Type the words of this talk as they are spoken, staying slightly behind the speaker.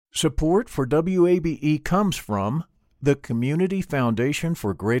Support for WABE comes from the Community Foundation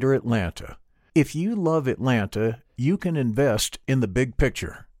for Greater Atlanta. If you love Atlanta, you can invest in the big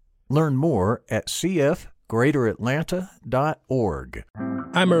picture. Learn more at cfgreateratlanta.org.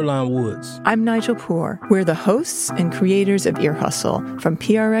 I'm Earlonne Woods. I'm Nigel Poor. We're the hosts and creators of Ear Hustle from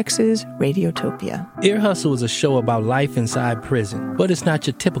PRX's Radiotopia. Ear Hustle is a show about life inside prison, but it's not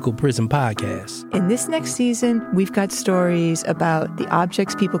your typical prison podcast. In this next season, we've got stories about the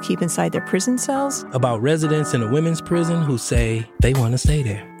objects people keep inside their prison cells, about residents in a women's prison who say they want to stay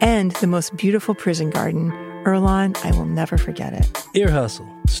there, and the most beautiful prison garden. Earlonne, I will never forget it. Ear Hustle.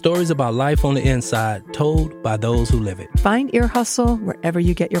 Stories about life on the inside, told by those who live it. Find Ear Hustle wherever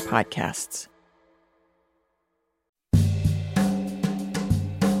you get your podcasts.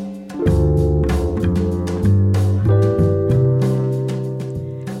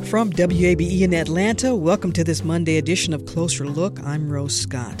 From WABE in Atlanta, welcome to this Monday edition of Closer Look. I'm Rose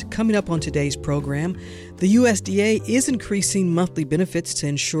Scott. Coming up on today's program, the USDA is increasing monthly benefits to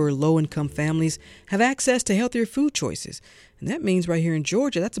ensure low-income families have access to healthier food choices. And that means right here in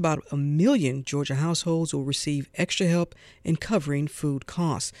Georgia, that's about 1 million Georgia households will receive extra help in covering food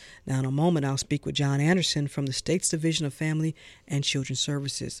costs. Now, in a moment, I'll speak with John Anderson from the state's Division of Family and Children's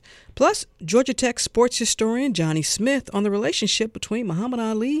Services. Plus, Georgia Tech sports historian Johnny Smith on the relationship between Muhammad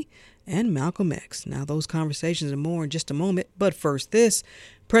Ali and Malcolm X. Now, those conversations and more in just a moment. But first, this.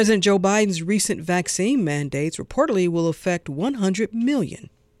 President Joe Biden's recent vaccine mandates reportedly will affect 100 million.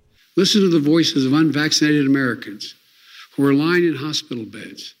 Listen to the voices of unvaccinated Americans who are lying in hospital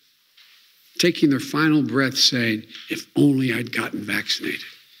beds, taking their final breath saying, if only I'd gotten vaccinated.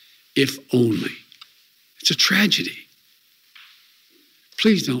 If only. It's a tragedy.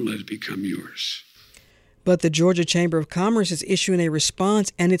 Please don't let it become yours. But the Georgia Chamber of Commerce is issuing a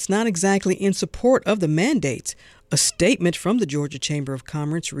response, and it's not exactly in support of the mandates. A statement from the Georgia Chamber of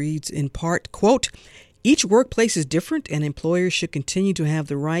Commerce reads in part, quote, each workplace is different, and employers should continue to have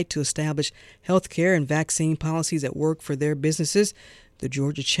the right to establish health care and vaccine policies that work for their businesses. The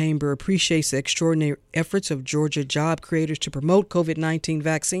Georgia Chamber appreciates the extraordinary efforts of Georgia job creators to promote COVID-19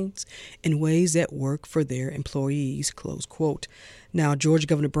 vaccines in ways that work for their employees, close quote. Now, Georgia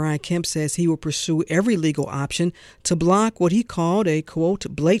Governor Brian Kemp says he will pursue every legal option to block what he called a, quote,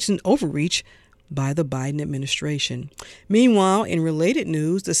 blatant overreach by the Biden administration. Meanwhile, in related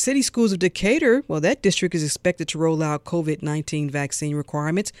news, the city schools of Decatur, well, that district is expected to roll out COVID-19 vaccine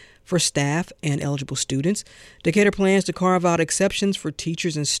requirements for staff and eligible students. Decatur plans to carve out exceptions for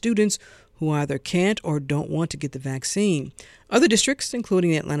teachers and students who either can't or don't want to get the vaccine. Other districts,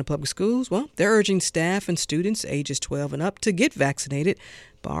 including Atlanta Public Schools, well, they're urging staff and students ages 12 and up to get vaccinated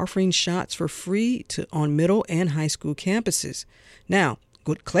by offering shots for free on middle and high school campuses. Now,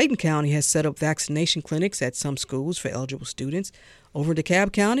 Clayton County has set up vaccination clinics at some schools for eligible students. Over in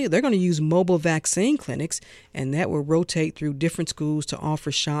DeKalb County, they're going to use mobile vaccine clinics, and that will rotate through different schools to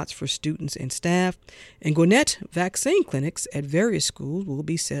offer shots for students and staff. In Gwinnett, vaccine clinics at various schools will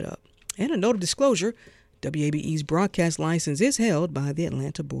be set up. And a note of disclosure, WABE's broadcast license is held by the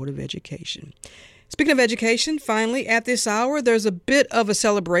Atlanta Board of Education. Speaking of education, finally, at this hour, there's a bit of a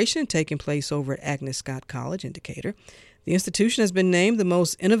celebration taking place over at Agnes Scott College in Decatur. The institution has been named the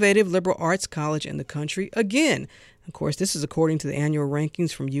most innovative liberal arts college in the country again. Of course, this is according to the annual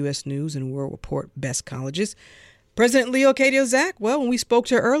rankings from U.S. News and World Report Best Colleges. President Leocadia Zak, well, when we spoke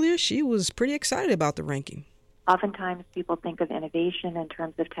to her earlier, she was pretty excited about the ranking. Oftentimes people think of innovation in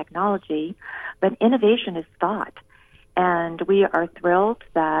terms of technology, but innovation is thought. And we are thrilled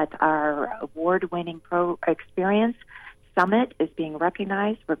that our award-winning Pro Experience Summit is being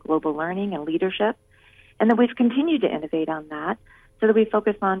recognized for global learning and leadership, and that we've continued to innovate on that so that we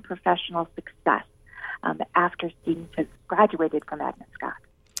focus on professional success after students have graduated from Agnes Scott.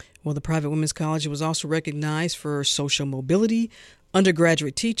 Well, the private women's college was also recognized for social mobility,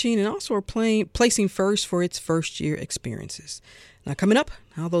 undergraduate teaching, and also placing first for its first-year experiences. Now, coming up,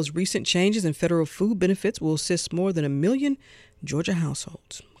 how those recent changes in federal food benefits will assist more than 1 million Georgia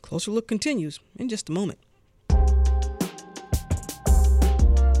households. Closer Look continues in just a moment.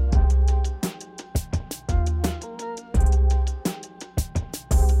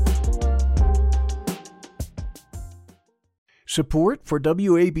 Support for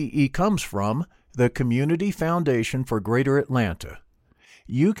WABE comes from the Community Foundation for Greater Atlanta.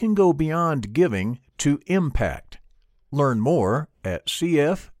 You can go beyond giving to impact. Learn more at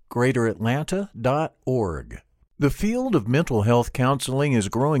cfgreateratlanta.org. The field of mental health counseling is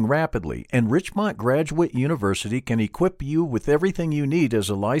growing rapidly, and Richmont Graduate University can equip you with everything you need as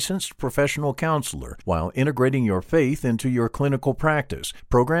a licensed professional counselor while integrating your faith into your clinical practice.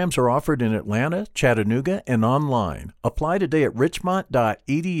 Programs are offered in Atlanta, Chattanooga, and online. Apply today at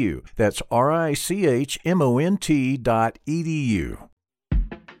richmont.edu. That's RICHMONT.edu.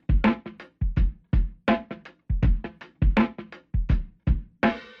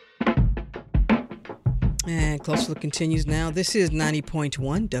 And Close Look continues now. This is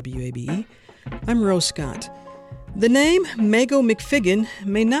 90.1 WABE. I'm Rose Scott. The name Mago McFiggin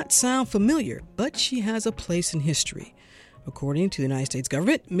may not sound familiar, but she has a place in history. According to the United States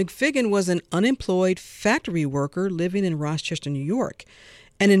government, McFiggin was an unemployed factory worker living in Rochester, New York.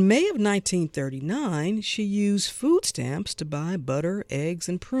 And in May of 1939, she used food stamps to buy butter, eggs,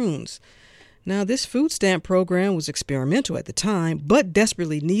 and prunes. Now, this food stamp program was experimental at the time, but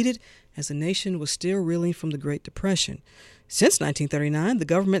desperately needed as the nation was still reeling from the Great Depression. Since 1939, the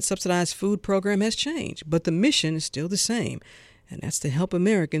government-subsidized food program has changed, but the mission is still the same, and that's to help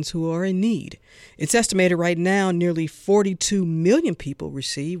Americans who are in need. It's estimated right now nearly 42 million people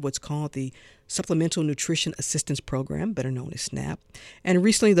receive what's called the Supplemental Nutrition Assistance Program, better known as SNAP. And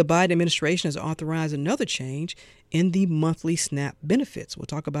recently, the Biden administration has authorized another change in the monthly SNAP benefits. We'll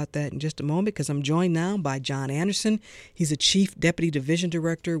talk about that in just a moment because I'm joined now by John Anderson. He's a Chief Deputy Division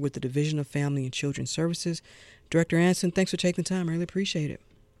Director with the Division of Family and Children's Services. Director Anderson, thanks for taking the time. I really appreciate it.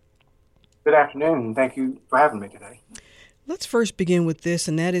 Good afternoon, and thank you for having me today. Let's first begin with this,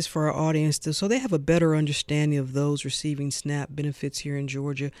 and that is for our audience, so they have a better understanding of those receiving SNAP benefits here in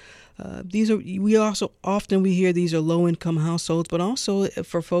Georgia. We hear these are low-income households, but also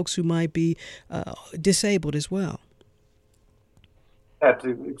for folks who might be disabled as well. That's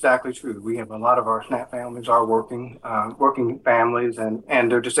exactly true. We have a lot of our SNAP families are working families,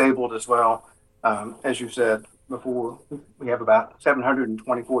 and they're disabled as well. As you said before, we have about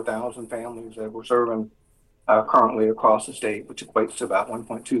 724,000 families that we're serving currently across the state, which equates to about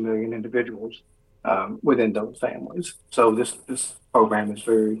 1.2 million individuals within those families. So this program is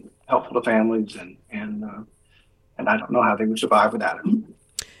very helpful to families, and I don't know how they would survive without it.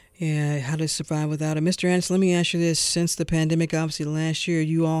 Yeah, how to survive without it. Mr. Anderson, let me ask you this. Since the pandemic, obviously last year,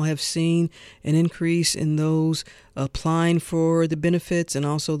 you all have seen an increase in those applying for the benefits and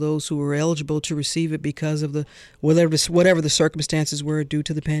also those who were eligible to receive it because of the whatever the circumstances were due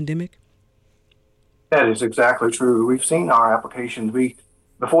to the pandemic? That is exactly true. We've seen our applications.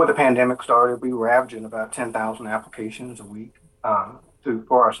 Before the pandemic started, we were averaging about 10,000 applications a week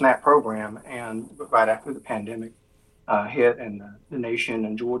for our SNAP program. And right after the pandemic hit and the nation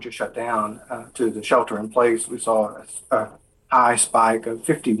and Georgia shut down to the shelter in place, we saw a high spike of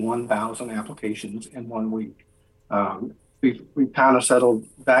 51,000 applications in 1 week. We've kind of settled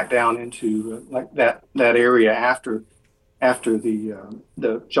back down into like that area after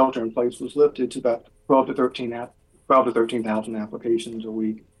the shelter in place was lifted to about 12 to 13,000 applications a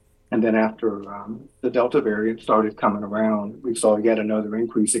week. And then after the Delta variant started coming around, we saw yet another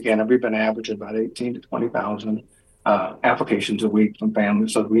increase again. And we've been averaging about 18 to 20,000 applications a week from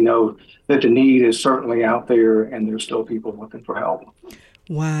families. So we know that the need is certainly out there and there's still people looking for help.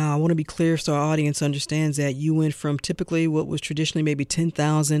 Wow. I want to be clear so our audience understands that you went from typically what was traditionally maybe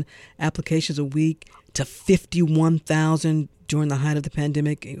 10,000 applications a week to 51,000 during the height of the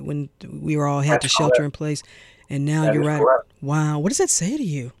pandemic when we were all had to shelter in place. And now you're right. Correct. Wow. What does that say to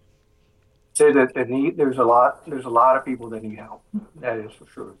you? Say that there's a lot of people that need help. That is for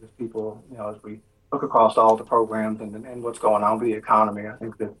sure. There's people, as we look across all the programs and what's going on with the economy, I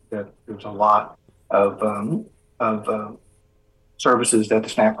think that there's a lot of services that the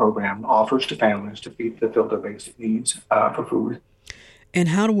SNAP program offers to families to fill their basic needs for food. And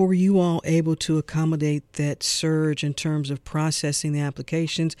how were you all able to accommodate that surge in terms of processing the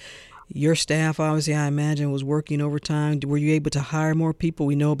applications? Your staff, obviously, I imagine, was working overtime. Were you able to hire more people?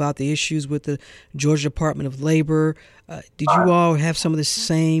 We know about the issues with the Georgia Department of Labor. Did you all have some of the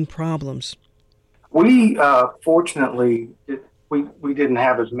same problems? We fortunately we didn't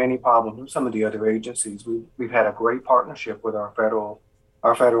have as many problems with some of the other agencies. We've had a great partnership with our federal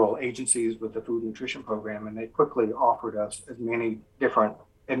agencies with the Food Nutrition Program, and they quickly offered us as many different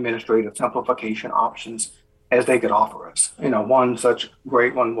administrative simplification options as they could offer us. One such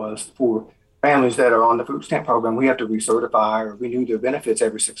great one was for families that are on the food stamp program, we have to recertify or renew their benefits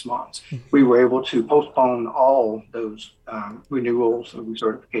every 6 months. Mm-hmm. We were able to postpone all those renewals or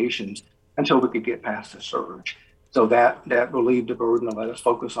recertifications until we could get past the surge. So that relieved the burden and let us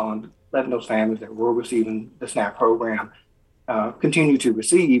focus on letting those families that were receiving the SNAP program continue to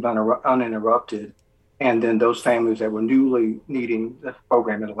receive uninterrupted. And then those families that were newly needing the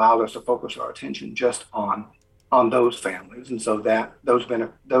program, it allowed us to focus our attention just on on those families. And so that those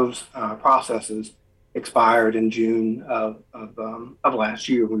processes expired in June of last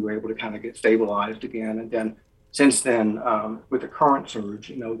year. We were able to kind of get stabilized again. And then since then, with the current surge,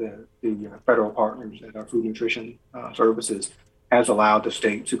 the federal partners at our Food Nutrition Services has allowed the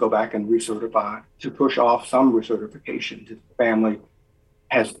state to go back and recertify, to push off some recertification. The family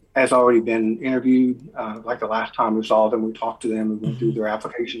has already been interviewed. Like the last time we saw them, we talked to them, we went through their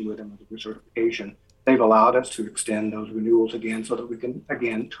application with them with recertification. They've allowed us to extend those renewals again so that we can,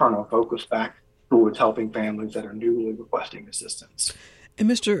 again, turn our focus back towards helping families that are newly requesting assistance. And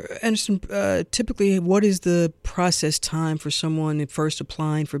Mr. Anderson, typically, what is the process time for someone first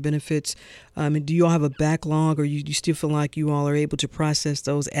applying for benefits? Do you all have a backlog, or you still feel like you all are able to process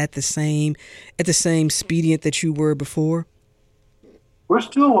those at the same expedient that you were before? We're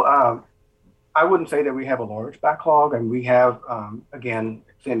still, I wouldn't say that we have a large backlog, and we have, again,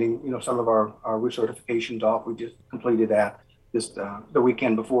 extending, some of our recertifications off. We just completed that just the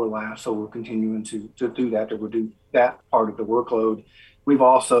weekend before last, so we're continuing to do that, to reduce that part of the workload. We've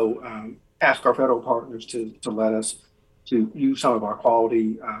also asked our federal partners to let us to use some of our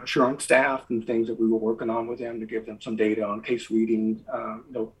quality assurance staff and things that we were working on with them, to give them some data on case reading,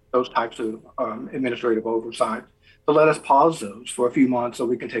 those types of administrative oversight, to let us pause those for a few months so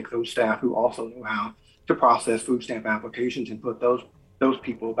we can take those staff who also know how to process food stamp applications and put those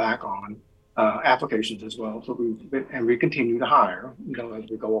people back on applications as well. So we continue to hire, as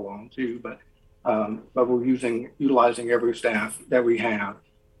we go along too. But we're utilizing every staff that we have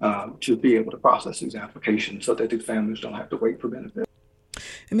to be able to process these applications so that these families don't have to wait for benefits.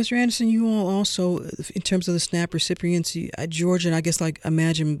 And Mr. Anderson, you all also, in terms of the SNAP recipients, Georgia, and I guess like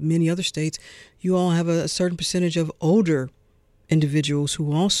imagine many other states, you all have a certain percentage of older individuals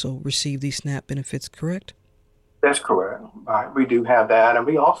who also receive these SNAP benefits, correct? That's correct. We do have that. And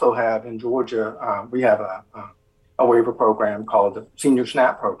we also have in Georgia, we have a waiver program called the Senior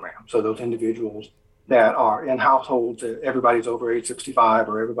SNAP program. So those individuals that are in households that everybody's over age 65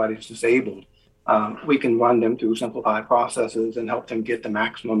 or everybody's disabled, we can run them through simplified processes and help them get the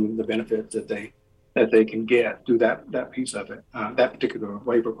maximum of the benefits that they can get through that piece of it, that particular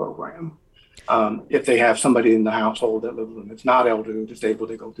waiver program. If they have somebody in the household that lives with them that's not elderly or disabled,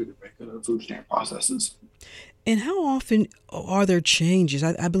 they go through the regular food stamp processes. And how often are there changes?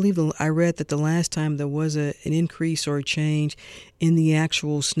 I believe I read that the last time there was an increase or a change in the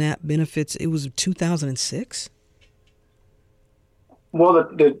actual SNAP benefits, it was 2006? Well,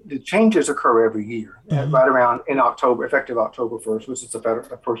 the changes occur every year, right around in October, effective October 1st, which is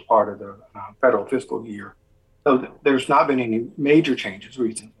the first part of the federal fiscal year. So there's not been any major changes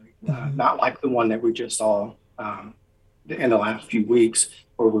recently, not like the one that we just saw in the last few weeks,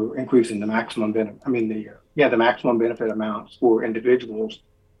 where we're increasing the maximum benefit. The maximum benefit amounts for individuals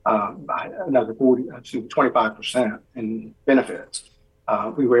by another 25% in benefits.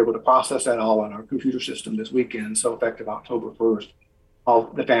 We were able to process that all on our computer system this weekend. So effective October 1st, all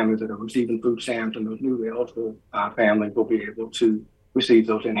the families that are receiving food stamps and those newly eligible families will be able to receive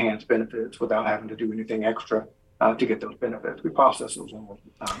those enhanced benefits without having to do anything extra to get those benefits. We process those all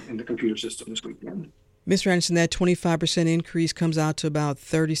in the computer system this weekend. Mr. Anderson, that 25% increase comes out to about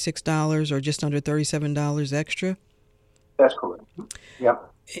 $36 or just under $37 extra? That's correct.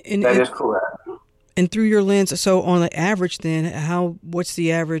 Yep, that is correct. And through your lens, so on the average then, what's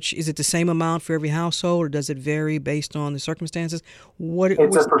the average? Is it the same amount for every household, or does it vary based on the circumstances?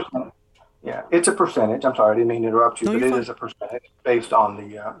 It's a percentage. Yeah, it's a percentage. I'm sorry, I didn't mean to interrupt you, but it is a percentage based on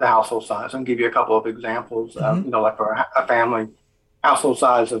the household size. I'll give you a couple of examples. Like for a family, household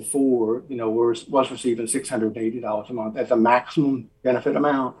size of 4, was receiving $680 a month as a maximum benefit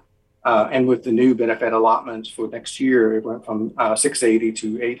amount. And with the new benefit allotments for next year, it went from $680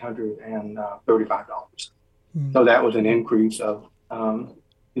 to $835. So that was an increase of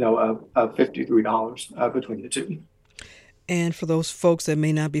 $53 between the two. And for those folks that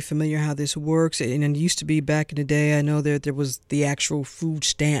may not be familiar how this works, and it used to be back in the day, I know that there was the actual food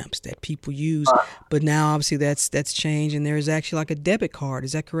stamps that people use, but now obviously that's changed, and there is actually like a debit card.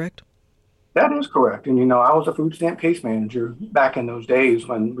 Is that correct? That is correct. And, I was a food stamp case manager back in those days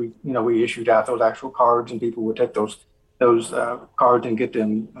when we issued out those actual cards, and people would take those cards and get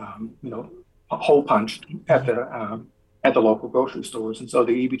them, hole punched at the local grocery stores. And so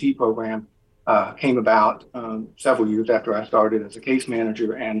the EBT program came about several years after I started as a case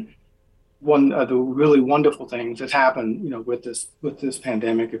manager. And one of the really wonderful things that's happened, with this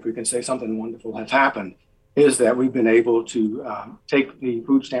pandemic, if we can say something wonderful has happened, is that we've been able to take the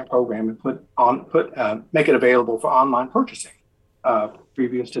food stamp program and make it available for online purchasing.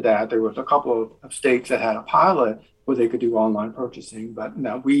 Previous to that, there was a couple of states that had a pilot where they could do online purchasing, but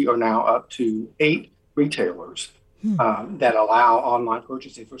now we are now up to 8 retailers that allow online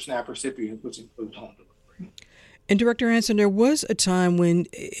purchasing for SNAP recipients, which includes home delivery. And Director Anderson, there was a time when,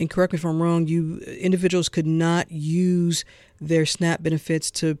 and correct me if I'm wrong, individuals could not use their SNAP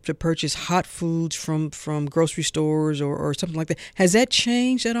benefits to purchase hot foods from grocery stores or something like that. Has that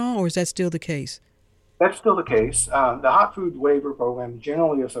changed at all, or is that still the case? That's still the case. The hot food waiver program is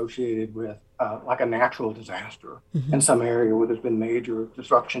generally associated with like a natural disaster in some area where there's been major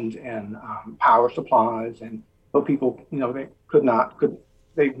disruptions in power supplies, and so people,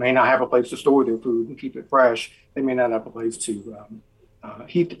 they may not have a place to store their food and keep it fresh. They may not have a place to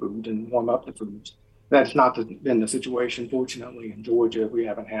heat the food and warm up the foods. That's not been the situation. Fortunately, in Georgia, we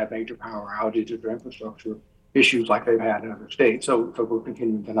haven't had major power outages or infrastructure issues like they've had in other states. So we're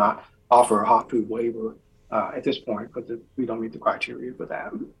continuing to not offer a hot food waiver at this point, but we don't meet the criteria for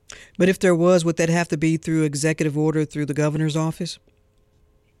that. But if there was, would that have to be through executive order through the governor's office?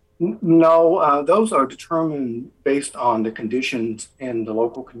 No, those are determined based on the conditions in the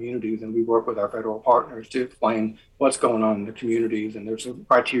local communities, and we work with our federal partners to explain what's going on in the communities. And there's a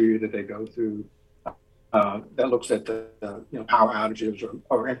criteria that they go through that looks at the power outages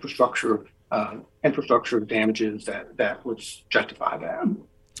or infrastructure damages that would justify that.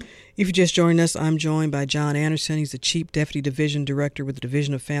 If you just joined us, I'm joined by John Anderson. He's the Chief Deputy Division Director with the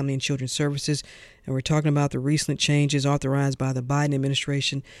Division of Family and Children's Services, and we're talking about the recent changes authorized by the Biden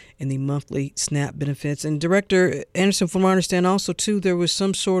administration in the monthly SNAP benefits. And Director Anderson, from what I understand also, too, there was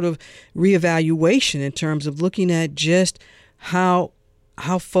some sort of reevaluation in terms of looking at just how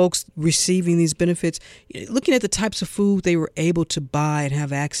folks receiving these benefits, looking at the types of food they were able to buy and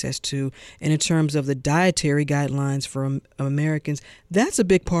have access to, and in terms of the dietary guidelines for Americans, that's a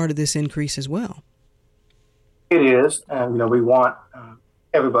big part of this increase as well. It is. We want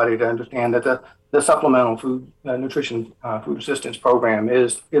everybody to understand that the supplemental food nutrition food assistance program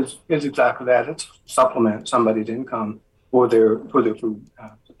is exactly that. It's supplement somebody's income for their food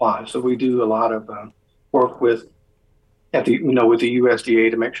supplies. So we do a lot of work with the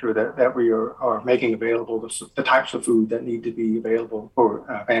USDA to make sure that we are making available the types of food that need to be available for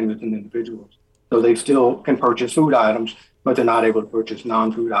families and individuals. So they still can purchase food items, but they're not able to purchase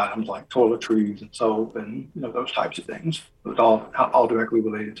non-food items like toiletries and soap and those types of things. It's all directly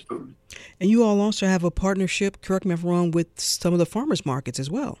related to food. And you all also have a partnership, correct me if I'm wrong, with some of the farmers markets as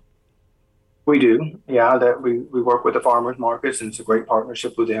well. We do, yeah. That we work with the farmers markets, and it's a great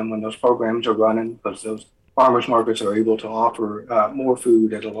partnership with them when those programs are running, because those farmers markets are able to offer more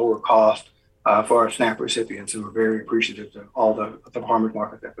food at a lower cost for our SNAP recipients, and we're very appreciative of all the farmers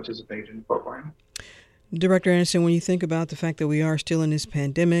markets that participate in the program. Director Anderson, when you think about the fact that we are still in this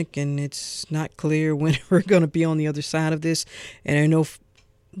pandemic and it's not clear when we're going to be on the other side of this, and I know,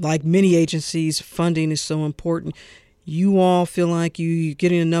 like many agencies, funding is so important. You all feel like you're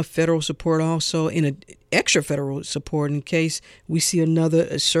getting enough federal support also, extra federal support in case we see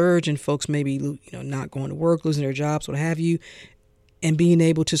another surge and folks maybe not going to work, losing their jobs, what have you, and being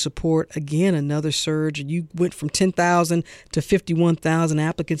able to support, again, another surge. You went from 10,000 to 51,000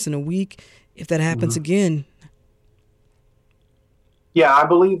 applicants in a week. If that happens again. Yeah, I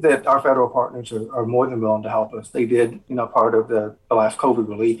believe that our federal partners are more than willing to help us. They did, part of the last COVID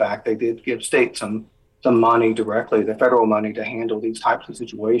Relief Act, they did give states some money directly, the federal money, to handle these types of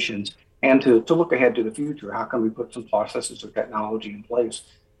situations and to look ahead to the future. How can we put some processes or technology in place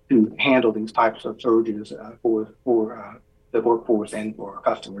to handle these types of surges for the workforce and for our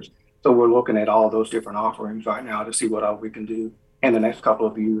customers? So we're looking at all those different offerings right now to see what else we can do in the next couple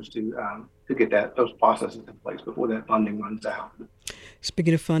of years to get those processes in place before that funding runs out.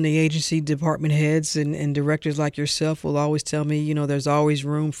 Speaking of funding, agency department heads and directors like yourself will always tell me, there's always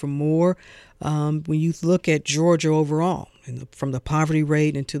room for more. When you look at Georgia overall, from the poverty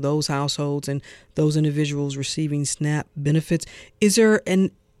rate into those households and those individuals receiving SNAP benefits, is there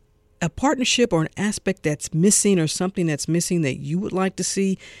a partnership or an aspect that's missing or something that's missing that you would like to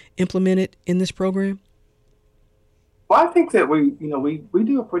see implemented in this program? Well, I think that we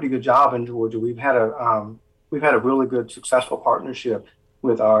do a pretty good job in Georgia. We've had a really good, successful partnership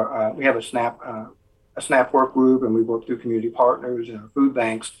with we have a SNAP work group, and we work through community partners and our food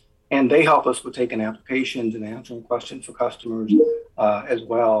banks, and they help us with taking applications and answering questions for customers as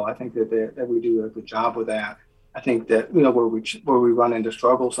well. I think that we do a good job with that. I think that where we run into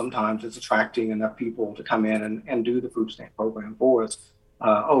struggles sometimes is attracting enough people to come in and do the food stamp program for us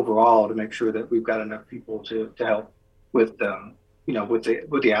overall, to make sure that we've got enough people to help with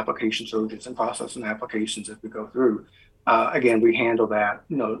the application surges and processing applications as we go through. Again, we handle that.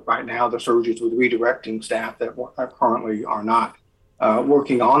 Right now the surges with redirecting staff that currently are not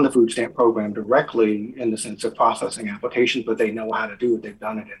working on the food stamp program directly in the sense of processing applications, but they know how to do it. They've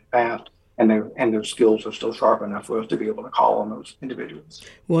done it in the past. and their skills are still sharp enough for us to be able to call on those individuals.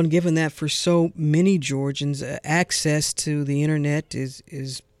 Well, and given that for so many Georgians, access to the internet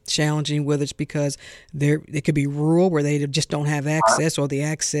is challenging, whether it's because it could be rural where they just don't have access, or the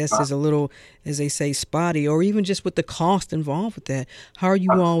access is a little, as they say, spotty, or even just with the cost involved with that. How are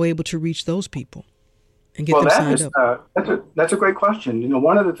you all able to reach those people and get them signed up? That's a great question.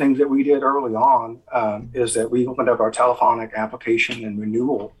 One of the things that we did early on is that we opened up our telephonic application and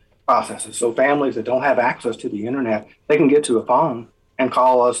renewal processes. So families that don't have access to the internet, they can get to a phone and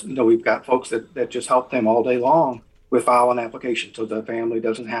call us. We've got folks that just help them all day long with filing application, so the family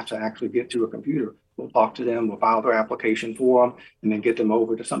doesn't have to actually get to a computer. We'll talk to them, we'll file their application for them, and then get them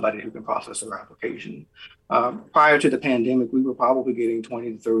over to somebody who can process their application. Prior to the pandemic, we were probably getting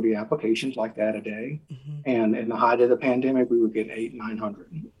 20 to 30 applications like that a day. Mm-hmm. And in the height of the pandemic, we were getting 800,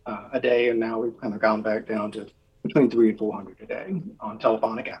 900 a day. And now we've kind of gone back down to between 300 and 400 a day on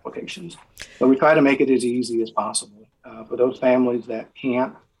telephonic applications. So we try to make it as easy as possible for those families that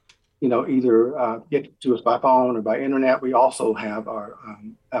can't, either get to us by phone or by internet. We also have our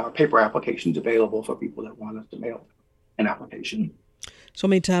paper applications available for people that want us to mail an application. So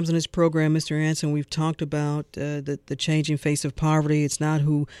many times in this program, Mr. Anson, we've talked about the changing face of poverty. It's not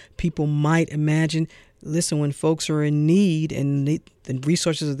who people might imagine. Listen, when folks are in need and the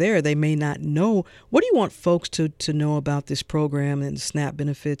resources are there, they may not know. What do you want folks to know about this program and the SNAP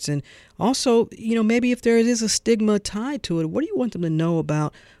benefits? And also, maybe if there is a stigma tied to it, what do you want them to know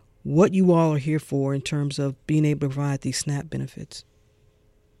about what you all are here for in terms of being able to provide these SNAP benefits?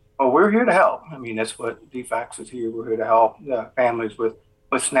 Well, we're here to help. That's what DFACS is here. We're here to help families with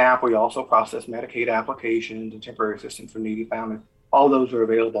SNAP. We also process Medicaid applications and temporary assistance for needy families. All those are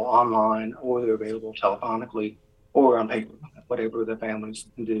available online, or they're available telephonically or on paper, whatever the families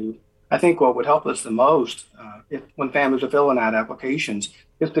can do. I think what would help us the most when families are filling out applications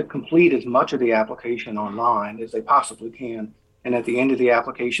is to complete as much of the application online as they possibly can. And at the end of the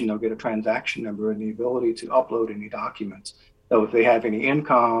application, they'll get a transaction number and the ability to upload any documents. So if they have any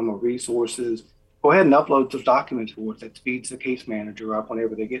income or resources, go ahead and upload those documents for us. That speeds the case manager up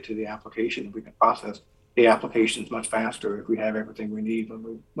whenever they get to the application. We can process the applications much faster if we have everything we need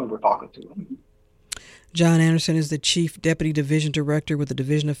when we're talking to them. John Anderson is the Chief Deputy Division Director with the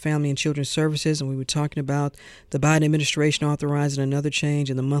Division of Family and Children's Services, and we were talking about the Biden administration authorizing another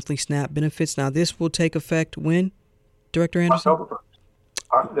change in the monthly SNAP benefits. Now, this will take effect when, Director Anderson? October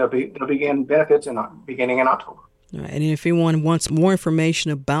 1st. They'll begin benefits beginning in October. All right, and if anyone wants more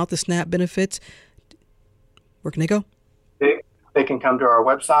information about the SNAP benefits, where can they go? They can come to our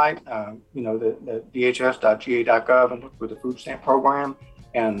website, the dhs.ga.gov, and look for the food stamp program.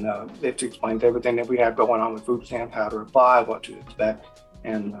 And it explains everything that we have going on with food stamps, how to apply, what to expect,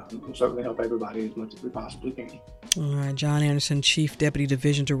 and we'll certainly help everybody as much as we possibly can. All right, John Anderson, Chief Deputy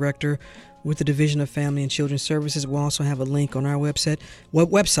Division Director with the Division of Family and Children's Services. We'll also have a link on our website.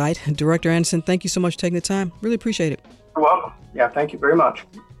 Director Anderson, thank you so much for taking the time. Really appreciate it. You're welcome. Yeah, thank you very much.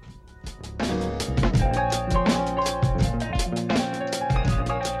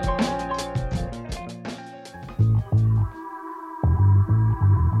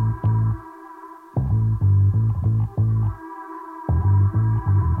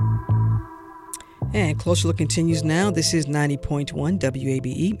 And Closer Look continues now. This is 90.1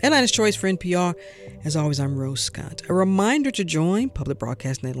 WABE, Atlanta's Choice for NPR. As always, I'm Rose Scott. A reminder to join Public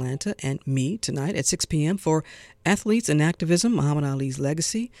Broadcasting Atlanta and me tonight at 6 p.m. for Athletes and Activism, Muhammad Ali's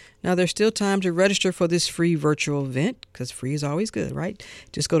Legacy. Now, there's still time to register for this free virtual event, because free is always good, right?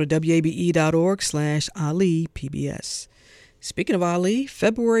 Just go to wabe.org/AliPBS. Speaking of Ali,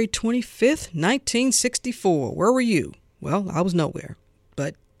 February 25th, 1964. Where were you? Well, I was nowhere,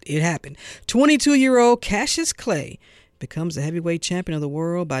 but it happened. 22-year-old Cassius Clay becomes the heavyweight champion of the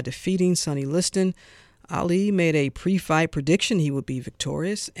world by defeating Sonny Liston. Ali made a pre-fight prediction he would be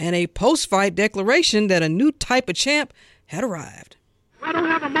victorious and a post-fight declaration that a new type of champ had arrived. I don't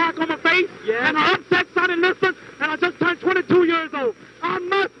have a mark on my face, and I upset Sonny Liston, and I just turned 22 years old. I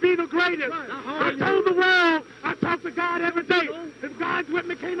must be the greatest. I told the world, I talk to God every day. If God's with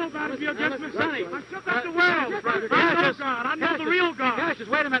me, can't nobody be against me. Sonny, I shook up the world. I know God. I know the real God. Cassius,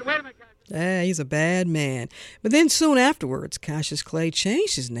 wait a minute. He's a bad man. But then soon afterwards, Cassius Clay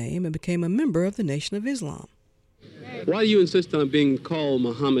changed his name and became a member of the Nation of Islam. Why do you insist on being called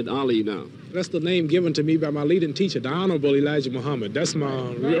Muhammad Ali now? That's the name given to me by my leading teacher, the Honorable Elijah Muhammad. That's my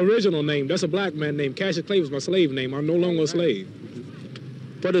original name. That's a black man name. Cassius Clay was my slave name. I'm no longer a slave.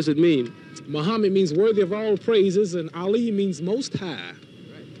 What does it mean? Muhammad means worthy of all praises, and Ali means most high.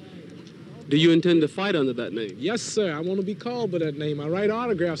 Do you intend to fight under that name? Yes, sir. I want to be called by that name. I write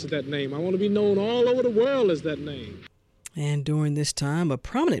autographs with that name. I want to be known all over the world as that name. And during this time, a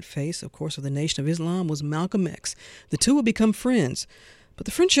prominent face, of course, of the Nation of Islam was Malcolm X. The two would become friends, but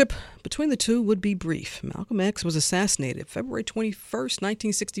the friendship between the two would be brief. Malcolm X was assassinated February 21st,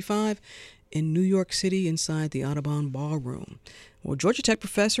 1965, in New York City inside the Audubon Ballroom. Well, Georgia Tech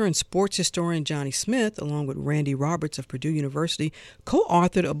professor and sports historian Johnny Smith, along with Randy Roberts of Purdue University,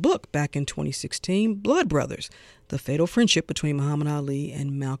 co-authored a book back in 2016, Blood Brothers, The Fatal Friendship Between Muhammad Ali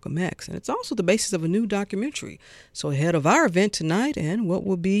and Malcolm X. And it's also the basis of a new documentary. So ahead of our event tonight and what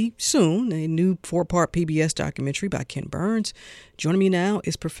will be soon, a new 4-part PBS documentary by Ken Burns, joining me now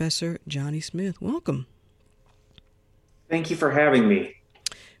is Professor Johnny Smith. Welcome. Thank you for having me.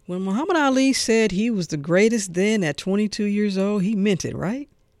 When Muhammad Ali said he was the greatest then at 22 years old, he meant it, right?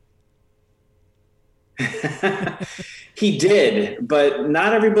 He did, but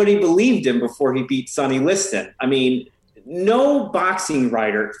not everybody believed him before he beat Sonny Liston. I mean, no boxing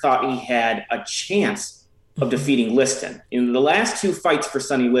writer thought he had a chance of defeating Liston. In the last two fights for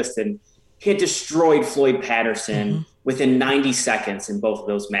Sonny Liston, he had destroyed Floyd Patterson within 90 seconds in both of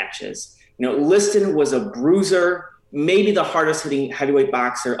those matches. You know, Liston was a bruiser, maybe the hardest hitting heavyweight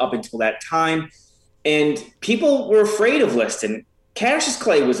boxer up until that time. And people were afraid of Liston. Cassius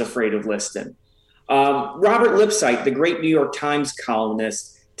Clay was afraid of Liston. Robert Lipsyte, the great New York Times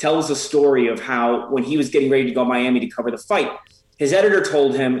columnist, tells a story of how when he was getting ready to go to Miami to cover the fight, his editor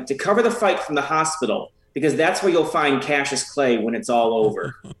told him to cover the fight from the hospital because that's where you'll find Cassius Clay when it's all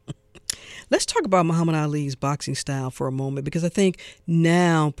over. Let's talk about Muhammad Ali's boxing style for a moment, because I think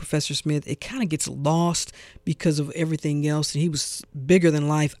now, Professor Smith, it kind of gets lost because of everything else. And he was bigger than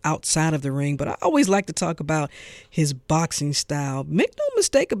life outside of the ring. But I always like to talk about his boxing style. Make no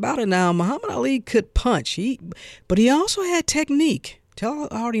mistake about it now, Muhammad Ali could punch, but he also had technique. Tell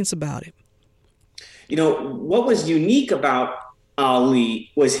our audience about it. You know, what was unique about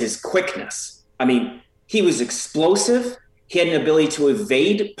Ali was his quickness. I mean, he was explosive. He had an ability to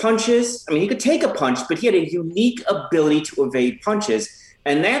evade punches. I mean, he could take a punch, but he had a unique ability to evade punches.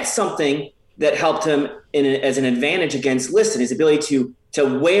 And that's something that helped him as an advantage against Liston, his ability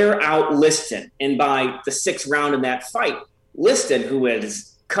to wear out Liston. And by the 6th round in that fight, Liston, who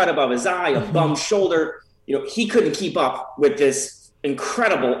was cut above his eye, a bum shoulder, you know, he couldn't keep up with this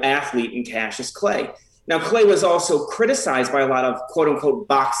incredible athlete in Cassius Clay. Now, Clay was also criticized by a lot of quote unquote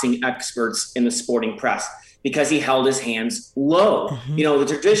boxing experts in the sporting press because he held his hands low. You know, the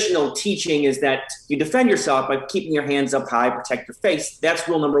traditional teaching is that you defend yourself by keeping your hands up high, protect your face. That's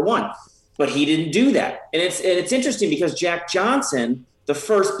rule number one. But he didn't do that. And it's interesting because Jack Johnson, the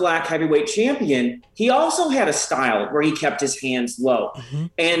first black heavyweight champion, he also had a style where he kept his hands low.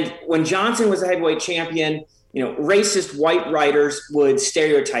 And when Johnson was a heavyweight champion, you know, racist white writers would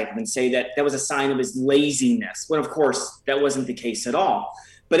stereotype him and say that that was a sign of his laziness, when of course that wasn't the case at all.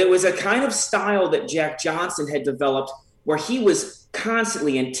 But it was a kind of style that Jack Johnson had developed where he was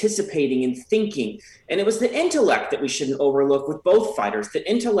constantly anticipating and thinking. And it was the intellect that we shouldn't overlook with both fighters, the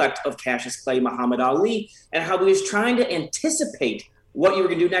intellect of Cassius Clay, Muhammad Ali, and how he was trying to anticipate what you were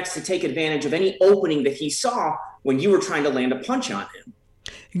going to do next to take advantage of any opening that he saw when you were trying to land a punch on him.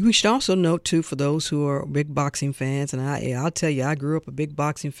 We should also note, too, for those who are big boxing fans, and I'll tell you, I grew up a big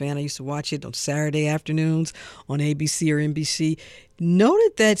boxing fan. I used to watch it on Saturday afternoons on ABC or NBC.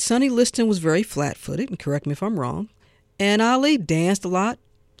 Noted that Sonny Liston was very flat-footed, and correct me if I'm wrong, and Ali danced a lot,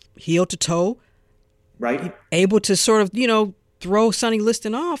 heel to toe. Right. Able to sort of, you know, throw Sonny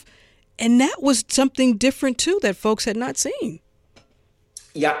Liston off. And that was something different, too, that folks had not seen.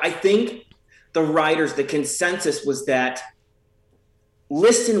 Yeah, I think the consensus was that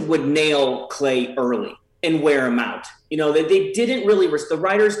Liston would nail Clay early and wear him out. You know, they didn't really, the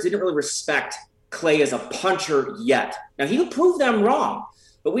writers didn't really respect Clay as a puncher yet. Now, he would prove them wrong,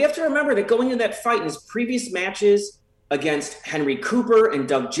 but we have to remember that going into that fight in his previous matches against Henry Cooper and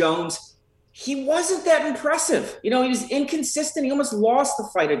Doug Jones, he wasn't that impressive. You know, he was inconsistent. He almost lost the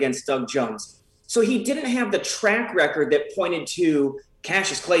fight against Doug Jones. So he didn't have the track record that pointed to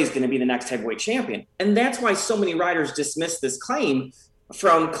Cassius Clay is going to be the next heavyweight champion. And that's why so many writers dismiss this claim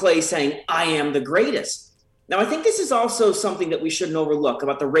from Clay saying, I am the greatest. Now, I think this is also something that we shouldn't overlook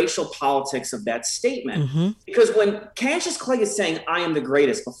about the racial politics of that statement. Because when Cassius Clay is saying, I am the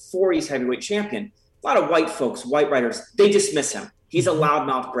greatest before he's heavyweight champion, a lot of white folks, white writers, they dismiss him. He's a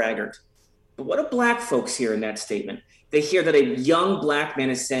loudmouth braggart. But what do black folks hear in that statement? They hear that a young black man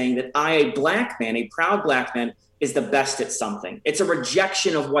is saying that I, a black man, a proud black man, is the best at something. It's a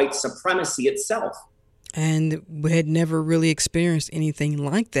rejection of white supremacy itself. And we had never really experienced anything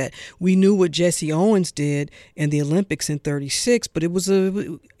like that. We knew what Jesse Owens did in the Olympics in '36, but it was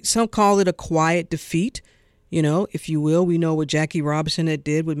some call it a quiet defeat, you know, if you will. We know what Jackie Robinson had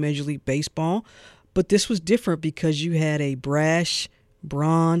did with Major League Baseball. But this was different because you had a brash,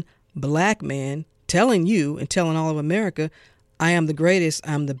 brawn, black man telling you and telling all of America, I am the greatest,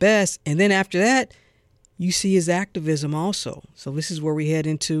 I'm the best. And then after that, you see his activism also. So this is where we head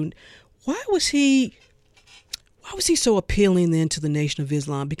into, why was he so appealing then to the Nation of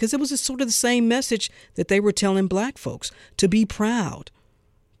Islam? Because it was sort of the same message that they were telling black folks, to be proud,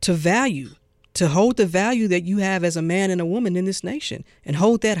 to value, to hold the value that you have as a man and a woman in this nation and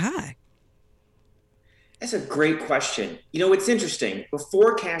hold that high. That's a great question. It's interesting.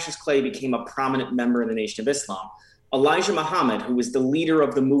 Before Cassius Clay became a prominent member of the Nation of Islam, Elijah Muhammad, who was the leader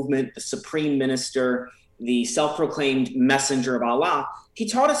of the movement, the supreme minister, the self-proclaimed messenger of Allah, he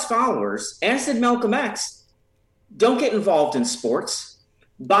taught his followers, as did Malcolm X, don't get involved in sports.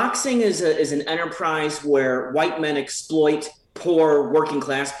 Boxing is an enterprise where white men exploit poor working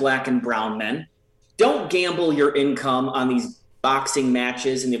class black and brown men. Don't gamble your income on these boxing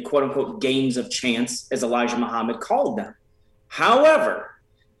matches and the quote-unquote games of chance, as Elijah Muhammad called them. However,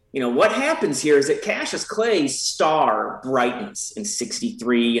 what happens here is that Cassius Clay's star brightens in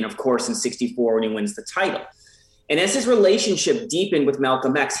 63 and, of course, in 64 when he wins the title. And as his relationship deepened with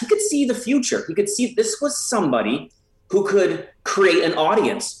Malcolm X, he could see the future. He could see this was somebody who could create an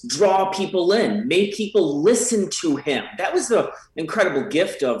audience, draw people in, make people listen to him. That was the incredible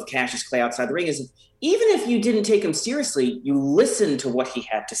gift of Cassius Clay outside the ring, is even if you didn't take him seriously, you listened to what he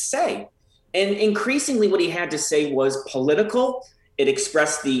had to say. And increasingly what he had to say was political. It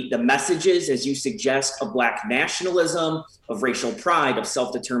expressed the messages, as you suggest, of black nationalism, of racial pride, of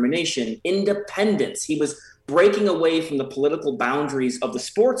self-determination, independence. He was breaking away from the political boundaries of the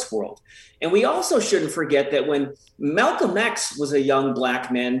sports world. And we also shouldn't forget that when Malcolm X was a young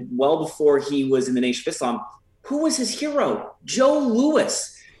black man, well before he was in the Nation of Islam, who was his hero? Joe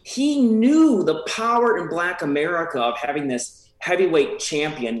Louis. He knew the power in black America of having this heavyweight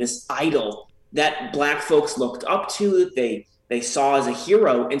champion, this idol that black folks looked up to, they saw as a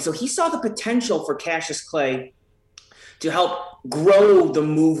hero. And so he saw the potential for Cassius Clay to help grow the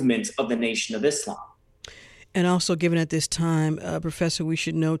movement of the Nation of Islam. And also, given at this time, Professor, we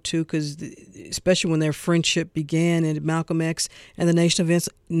should know, too, because especially when their friendship began and Malcolm X and the Nation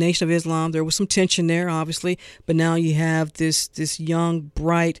of Islam, there was some tension there, obviously. But now you have this young,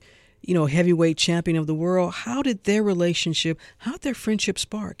 bright, heavyweight champion of the world. How did their friendship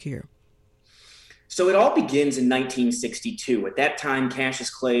spark here? So it all begins in 1962. At that time, Cassius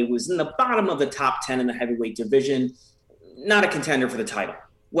Clay was in the bottom of the top 10 in the heavyweight division, not a contender for the title.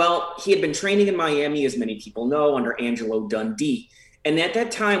 Well, he had been training in Miami, as many people know, under Angelo Dundee. And at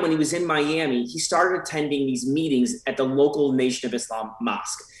that time, when he was in Miami, he started attending these meetings at the local Nation of Islam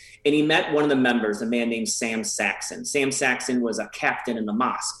mosque. And he met one of the members, a man named Sam Saxon. Sam Saxon was a captain in the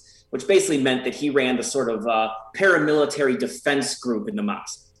mosque, which basically meant that he ran the sort of paramilitary defense group in the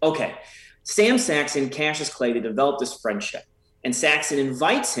mosque. Okay, Sam Saxon, Cassius Clay, they developed this friendship. And Saxon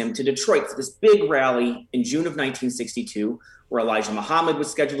invites him to Detroit for this big rally in June of 1962, where Elijah Muhammad was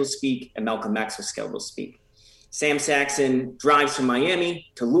scheduled to speak and Malcolm X was scheduled to speak. Sam Saxon drives from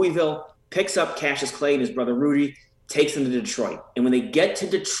Miami to Louisville, picks up Cassius Clay and his brother Rudy, takes them to Detroit. And when they get to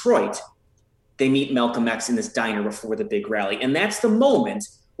Detroit, they meet Malcolm X in this diner before the big rally. And that's the moment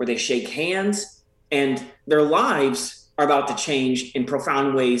where they shake hands and their lives are about to change in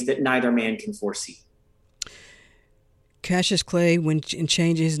profound ways that neither man can foresee. Cassius Clay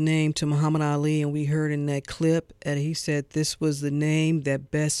changed his name to Muhammad Ali, and we heard in that clip that he said this was the name that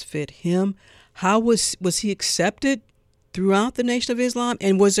best fit him. How was he accepted throughout the Nation of Islam,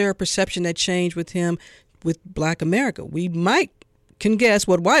 and was there a perception that changed with him with Black America? We can guess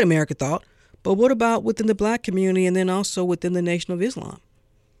what white America thought, but what about within the Black community and then also within the Nation of Islam?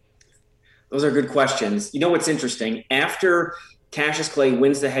 Those are good questions. You know what's interesting? After Cassius Clay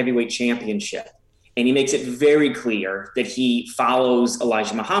wins the heavyweight championship, and he makes it very clear that he follows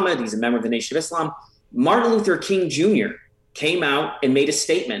Elijah Muhammad, he's a member of the Nation of Islam, Martin Luther King Jr. came out and made a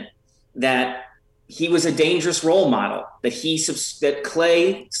statement that he was a dangerous role model, that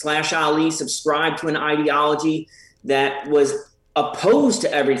Clay/Ali subscribed to an ideology that was opposed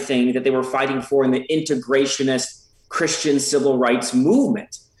to everything that they were fighting for in the integrationist Christian civil rights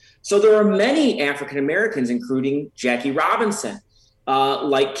movement. So there are many African Americans, including Jackie Robinson,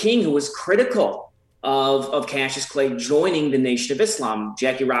 like King, who was critical of Cassius Clay joining the Nation of Islam.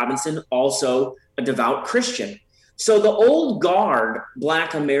 Jackie Robinson, also a devout Christian. So the old guard,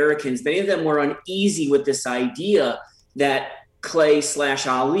 Black Americans, many of them were uneasy with this idea that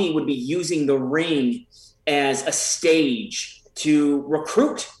Clay/Ali would be using the ring as a stage to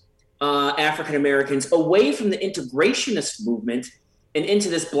recruit African Americans away from the integrationist movement and into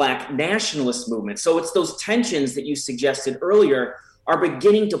this Black nationalist movement. So it's those tensions that you suggested earlier are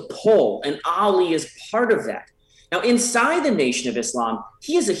beginning to pull, and Ali is part of that. Now, inside the Nation of Islam,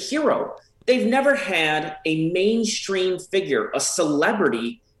 he is a hero. They've never had a mainstream figure, a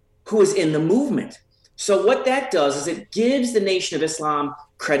celebrity, who is in the movement. So what that does is it gives the Nation of Islam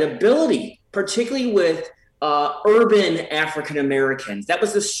credibility, particularly with urban African Americans. That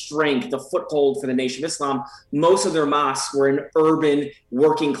was the strength, the foothold for the Nation of Islam. Most of their mosques were in urban,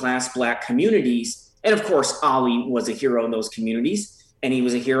 working class Black communities. And of course, Ali was a hero in those communities, and he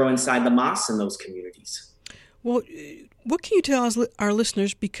was a hero inside the mosques in those communities. Well, what can you tell us, our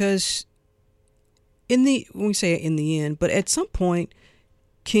listeners? Because when we say in the end, but at some point,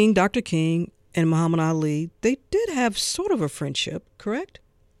 Dr. King and Muhammad Ali, they did have sort of a friendship, correct?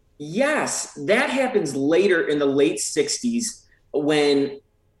 Yes, that happens later in the late 60s when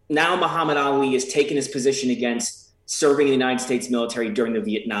now Muhammad Ali has taken his position against serving in the United States military during the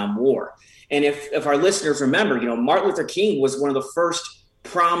Vietnam War. And if our listeners remember, Martin Luther King was one of the first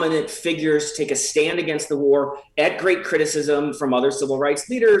prominent figures to take a stand against the war at great criticism from other civil rights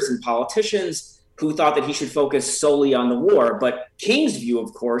leaders and politicians who thought that he should focus solely on the war. But King's view,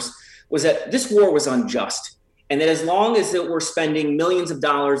 of course, was that this war was unjust. And that as long as we're spending millions of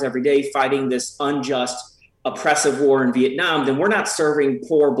dollars every day fighting this unjust, oppressive war in Vietnam, then we're not serving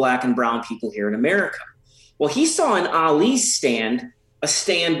poor Black and brown people here in America. Well, he saw in Ali's stand a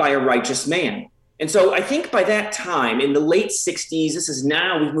stand by a righteous man. And so I think by that time, in the late 60s, this is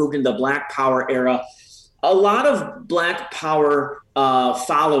now we've moved into the Black Power era, a lot of Black Power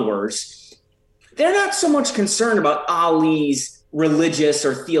followers, they're not so much concerned about Ali's religious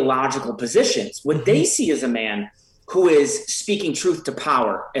or theological positions. What they see is a man who is speaking truth to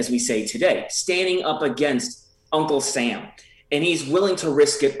power, as we say today, standing up against Uncle Sam, and he's willing to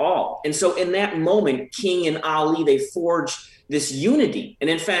risk it all. And so in that moment, King and Ali, they forged this unity. And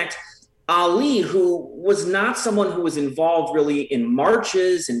in fact, Ali, who was not someone who was involved really in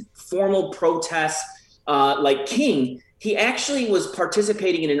marches and formal protests like King, he actually was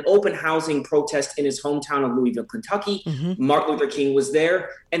participating in an open housing protest in his hometown of Louisville, Kentucky. Martin Luther King was there,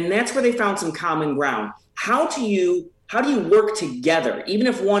 and that's where they found some common ground. How do you work together, even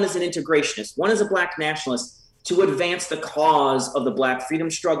if one is an integrationist, one is a Black nationalist, to advance the cause of the Black freedom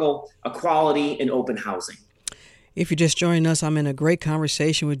struggle, equality, and open housing? If you're just joining us, I'm in a great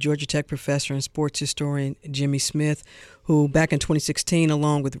conversation with Georgia Tech professor and sports historian Jimmy Smith, who back in 2016,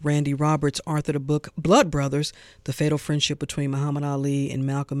 along with Randy Roberts, authored a book, Blood Brothers, The Fatal Friendship Between Muhammad Ali and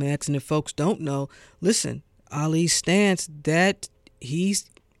Malcolm X. And if folks don't know, listen, Ali's stance, that he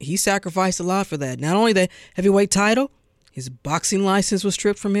sacrificed a lot for that. Not only the heavyweight title, his boxing license was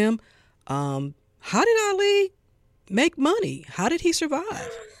stripped from him. How did Ali make money? How did he survive?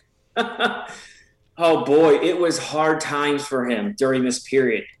 Oh boy, it was hard times for him during this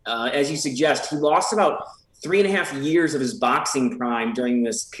period. As you suggest, he lost about 3.5 years of his boxing prime during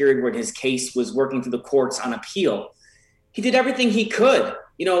this period where his case was working through the courts on appeal. He did everything he could.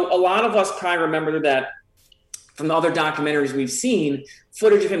 A lot of us probably remember that from the other documentaries we've seen,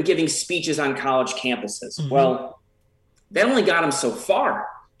 footage of him giving speeches on college campuses. Well, that only got him so far.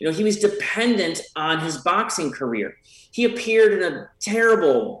 He was dependent on his boxing career. He appeared in a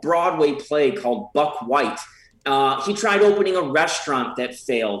terrible Broadway play called Buck White. He tried opening a restaurant that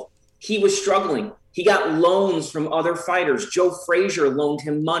failed. He was struggling. He got loans from other fighters. Joe Frazier loaned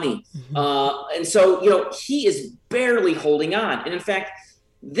him money. And so, he is barely holding on. And in fact,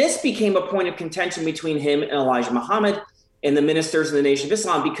 this became a point of contention between him and Elijah Muhammad and the ministers of the Nation of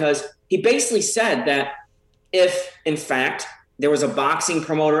Islam, because he basically said that if, in fact, there was a boxing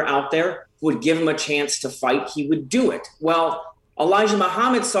promoter out there who would give him a chance to fight, he would do it. Well, Elijah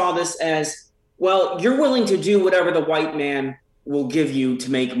Muhammad saw this as, well, you're willing to do whatever the white man will give you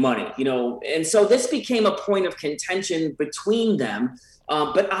to make money, and so this became a point of contention between them.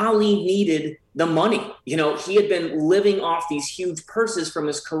 But Ali needed the money. He had been living off these huge purses from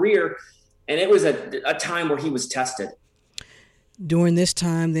his career, and it was a time where he was tested. During this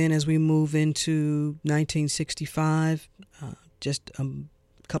time, then, as we move into 1965, just a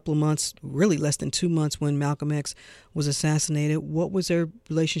couple of months, really less than 2 months, when Malcolm X was assassinated, what was their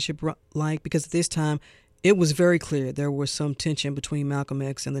relationship like? Because at this time, it was very clear there was some tension between Malcolm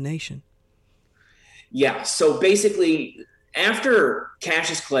X and the nation. Yeah, so basically, after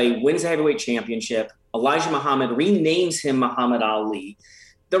Cassius Clay wins the heavyweight championship, Elijah Muhammad renames him Muhammad Ali.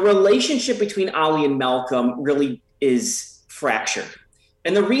 The relationship between Ali and Malcolm really is fractured.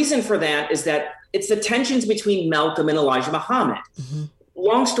 And the reason for that is that it's the tensions between Malcolm and Elijah Muhammad.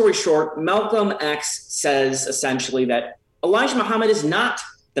 Long story short, Malcolm X says essentially that Elijah Muhammad is not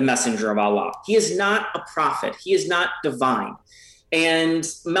the messenger of Allah. He is not a prophet. He is not divine. And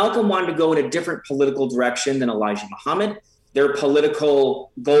Malcolm wanted to go in a different political direction than Elijah Muhammad. Their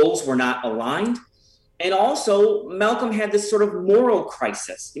political goals were not aligned. And also, Malcolm had this sort of moral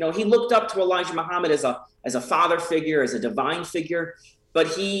crisis. He looked up to Elijah Muhammad as a father figure, as a divine figure, but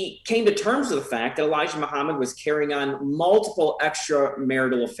he came to terms with the fact that Elijah Muhammad was carrying on multiple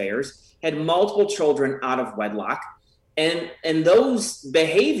extramarital affairs, had multiple children out of wedlock, and those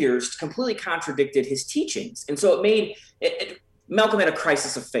behaviors completely contradicted his teachings. And so Malcolm had a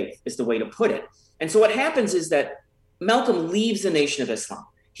crisis of faith, is the way to put it. And so what happens is that Malcolm leaves the Nation of Islam.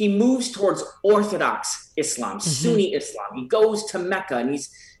 He moves towards Orthodox Islam, Sunni Islam. He goes to Mecca, and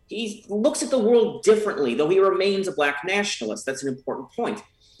he looks at the world differently, though he remains a black nationalist. That's an important point.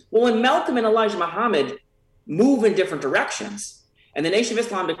 Well, when Malcolm and Elijah Muhammad move in different directions, and the Nation of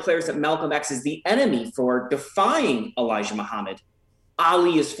Islam declares that Malcolm X is the enemy for defying Elijah Muhammad,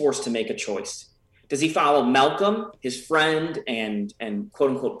 Ali is forced to make a choice. Does he follow Malcolm, his friend and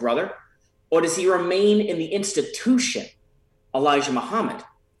quote unquote brother, or does he remain in the institution, Elijah Muhammad?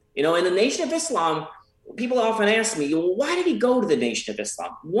 In the Nation of Islam, people often ask me, well, why did he go to the Nation of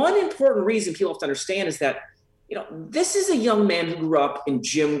Islam? One important reason people have to understand is that, this is a young man who grew up in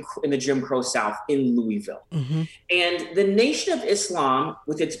the Jim Crow South in Louisville. And the Nation of Islam,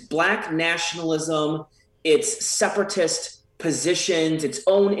 with its black nationalism, its separatist positions, its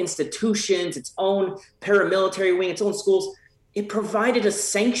own institutions, its own paramilitary wing, its own schools, it provided a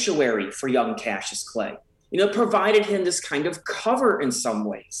sanctuary for young Cassius Clay. It provided him this kind of cover in some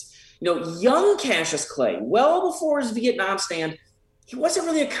ways. Young Cassius Clay, well before his Vietnam stand, he wasn't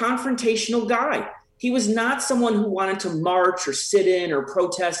really a confrontational guy. He was not someone who wanted to march or sit in or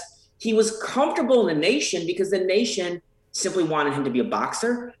protest. He was comfortable in the nation because the nation simply wanted him to be a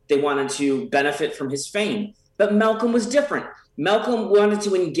boxer. They wanted to benefit from his fame. But Malcolm was different. Malcolm wanted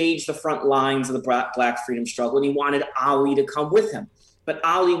to engage the front lines of the black freedom struggle, and he wanted Ali to come with him. But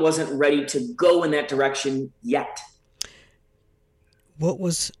Ali wasn't ready to go in that direction yet. What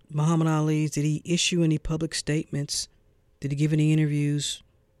was Muhammad Ali's? Did he issue any public statements? Did he give any interviews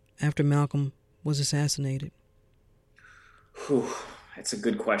after Malcolm was assassinated? That's a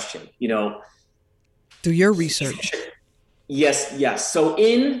good question. Through your research. Yes. So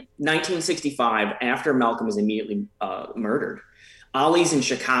in 1965, after Malcolm was immediately murdered, Ali's in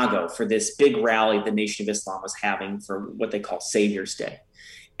Chicago for this big rally the Nation of Islam was having for what they call Savior's Day.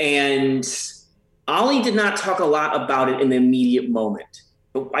 And Ali did not talk a lot about it in the immediate moment.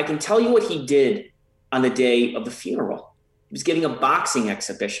 But I can tell you what he did on the day of the funeral. He was giving a boxing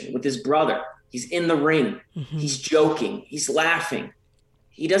exhibition with his brother. He's in the ring. He's joking. He's laughing.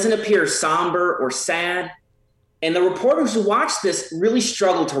 He doesn't appear somber or sad. And the reporters who watched this really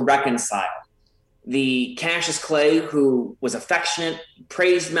struggled to reconcile the Cassius Clay, who was affectionate,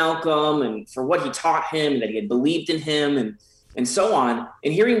 praised Malcolm and for what he taught him, that he had believed in him and so on.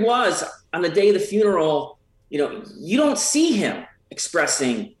 And here he was on the day of the funeral. You don't see him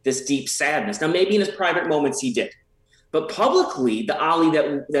expressing this deep sadness. Now, maybe in his private moments he did. But publicly, the Ali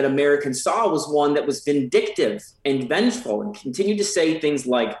that Americans saw was one that was vindictive and vengeful and continued to say things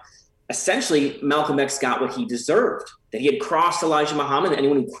like, essentially, Malcolm X got what he deserved, that he had crossed Elijah Muhammad, and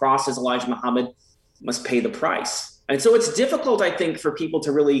anyone who crosses Elijah Muhammad must pay the price. And so it's difficult, I think, for people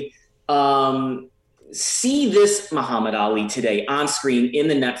to really see this Muhammad Ali today on screen in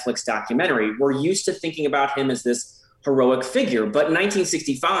the Netflix documentary. We're used to thinking about him as this heroic figure. But in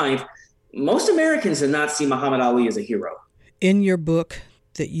 1965, most Americans did not see Muhammad Ali as a hero. In your book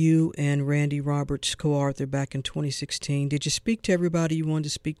that you and Randy Roberts co-authored back in 2016, did you speak to everybody you wanted to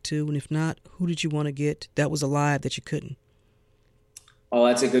speak to? And if not, who did you want to get that was alive that you couldn't? Oh,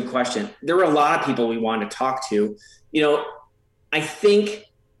 that's a good question. There were a lot of people we wanted to talk to. I think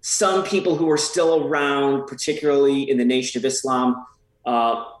some people who were still around, particularly in the Nation of Islam,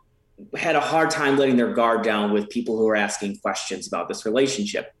 had a hard time letting their guard down with people who were asking questions about this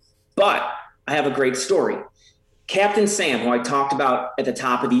relationship. But I have a great story. Captain Sam, who I talked about at the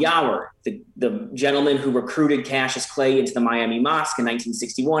top of the hour, the gentleman who recruited Cassius Clay into the Miami Mosque in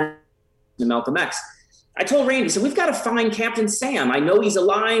 1961, to Malcolm X. I told Randy, so we've got to find Captain Sam. I know he's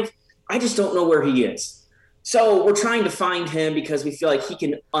alive. I just don't know where he is. So we're trying to find him because we feel like he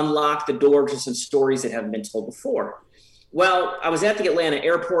can unlock the door to some stories that haven't been told before. Well, I was at the Atlanta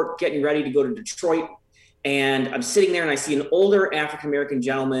airport getting ready to go to Detroit. And I'm sitting there and I see an older African-American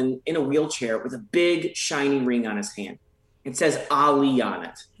gentleman in a wheelchair with a big shiny ring on his hand. It says Ali on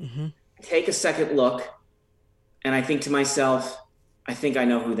it. I take a second look and I think to myself, I think I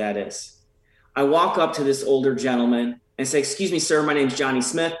know who that is. I walk up to this older gentleman and say, excuse me, sir, my name's Johnny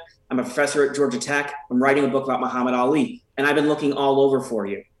Smith. I'm a professor at Georgia Tech. I'm writing a book about Muhammad Ali, and I've been looking all over for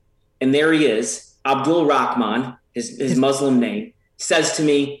you. And there he is, Abdul Rahman, his Muslim name, says to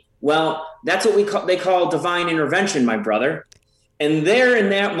me, well, that's what they call divine intervention, my brother. And there in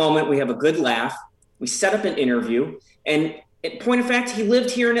that moment, we have a good laugh. We set up an interview. And at point of fact, he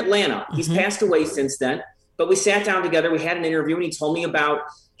lived here in Atlanta. He's passed away since then. But we sat down together. We had an interview, and he told me about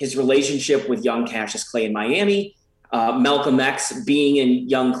his relationship with young Cassius Clay in Miami, Malcolm X being in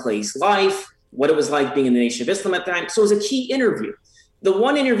young Clay's life, what it was like being in the Nation of Islam at the time. So it was a key interview. The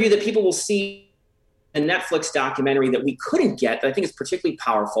one interview that people will see in a Netflix documentary that we couldn't get, that I think is particularly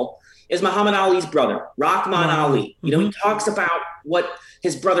powerful, is Muhammad Ali's brother, Rahman Ali. You know, he talks about what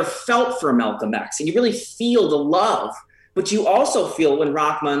his brother felt for Malcolm X, and you really feel the love. But you also feel when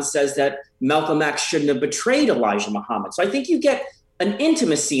Rahman says that Malcolm X shouldn't have betrayed Elijah Muhammad. So I think you get an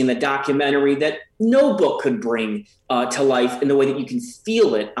intimacy in the documentary that no book could bring to life in the way that you can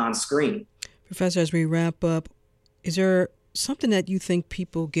feel it on screen. Professor, as we wrap up, is there something that you think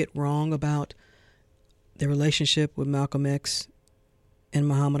people get wrong about the relationship with Malcolm X and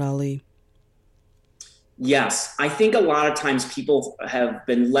Muhammad Ali? Yes. I think a lot of times people have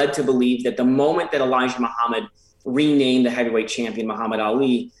been led to believe that the moment that Elijah Muhammad renamed the heavyweight champion Muhammad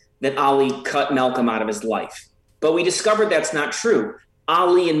Ali, that Ali cut Malcolm out of his life. But we discovered that's not true.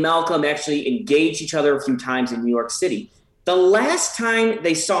 Ali and Malcolm actually engaged each other a few times in New York City. The last time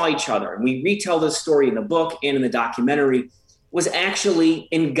they saw each other, and we retell this story in the book and in the documentary, was actually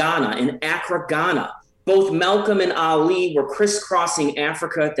in Ghana, in Accra, Ghana. Both Malcolm and Ali were crisscrossing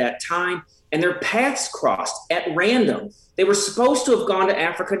Africa at that time, and their paths crossed at random. They were supposed to have gone to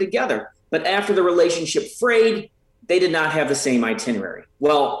Africa together, but after the relationship frayed, they did not have the same itinerary.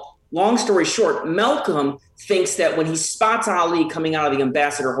 Well, long story short, Malcolm thinks that when he spots Ali coming out of the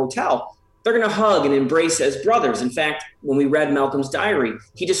Ambassador Hotel, they're going to hug and embrace as brothers. In fact, when we read Malcolm's diary,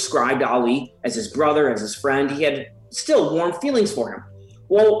 he described Ali as his brother, as his friend. He had still warm feelings for him.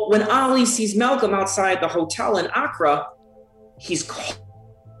 Well, when Ali sees Malcolm outside the hotel in Accra, he's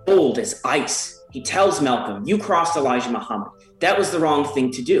cold as ice. He tells Malcolm, "You crossed Elijah Muhammad. That was the wrong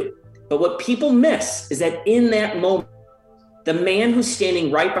thing to do." But what people miss is that in that moment, the man who's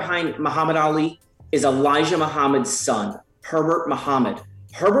standing right behind Muhammad Ali is Elijah Muhammad's son, Herbert Muhammad.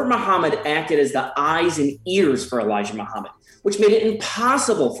 Herbert Muhammad acted as the eyes and ears for Elijah Muhammad, which made it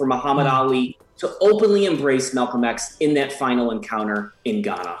impossible for Muhammad Ali to openly embrace Malcolm X in that final encounter in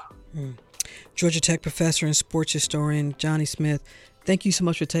Ghana. Georgia Tech professor and sports historian Johnny Smith, thank you so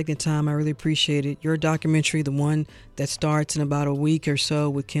much for taking the time. I really appreciate it. Your documentary, the one that starts in about a week or so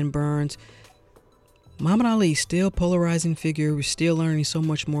with Ken Burns, Muhammad Ali, still polarizing figure. We're still learning so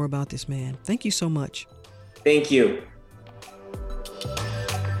much more about this man. Thank you so much. Thank you.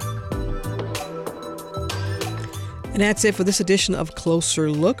 And that's it for this edition of Closer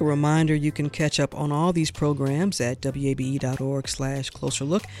Look. A reminder, you can catch up on all these programs at wabe.org/Closer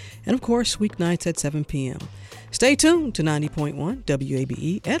Look. And of course, weeknights at 7 p.m. Stay tuned to 90.1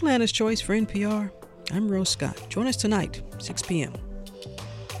 WABE, Atlanta's Choice for NPR. I'm Rose Scott. Join us tonight, 6 p.m.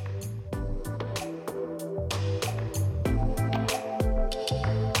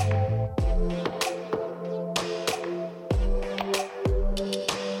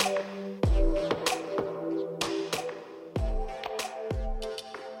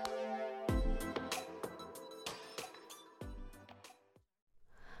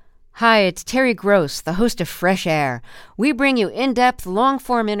 Hi, it's Terry Gross, the host of Fresh Air. We bring you in-depth,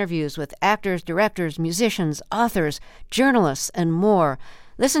 long-form interviews with actors, directors, musicians, authors, journalists, and more.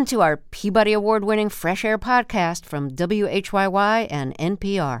 Listen to our Peabody Award-winning Fresh Air podcast from WHYY and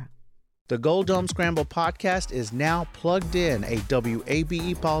NPR. The Gold Dome Scramble podcast is now plugged in, a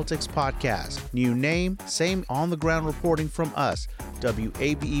WABE Politics podcast. New name, same on-the-ground reporting from us,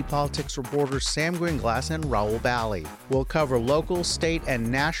 WABE Politics reporters Sam Gringlass and Raul Bally. We'll cover local, state,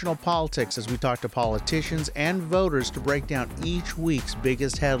 and national politics as we talk to politicians and voters to break down each week's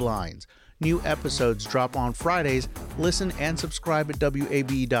biggest headlines. New episodes drop on Fridays. Listen and subscribe at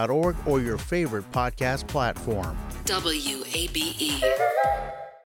WABE.org or your favorite podcast platform. WABE.